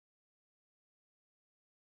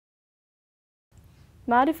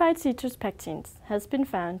Modified citrus pectins has been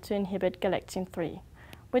found to inhibit galectin-3,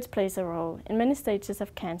 which plays a role in many stages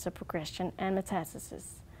of cancer progression and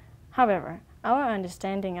metastasis. However, our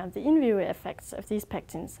understanding of the in vivo effects of these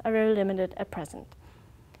pectins are very limited at present.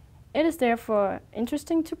 It is therefore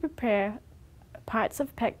interesting to prepare parts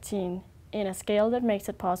of pectin in a scale that makes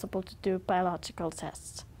it possible to do biological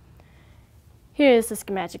tests. Here is a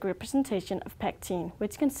schematic representation of pectin,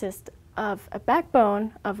 which consists of a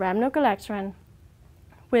backbone of rhamnogalacturan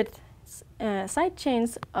with side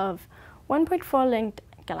chains of 1.4 linked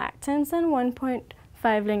galactans and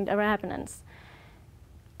 1.5 linked arabinins,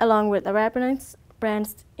 along with arabinins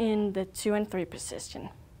branched in the 2 and 3 position.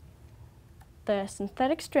 The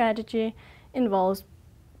synthetic strategy involves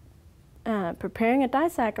preparing a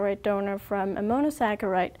disaccharide donor from a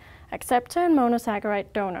monosaccharide acceptor and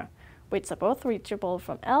monosaccharide donor, which are both reachable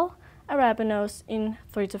from L-arabinose in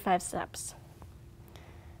 3 to 5 steps.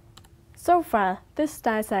 So far, this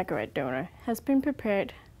disaccharide donor has been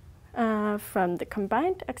prepared from the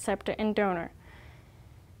combined acceptor and donor.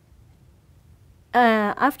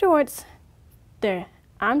 Afterwards, the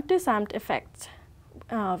armed-disarmed effect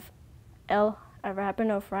of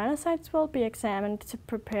L-arabinofuranosides will be examined to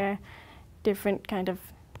prepare different kind of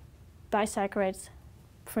disaccharides,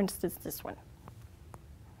 for instance this one.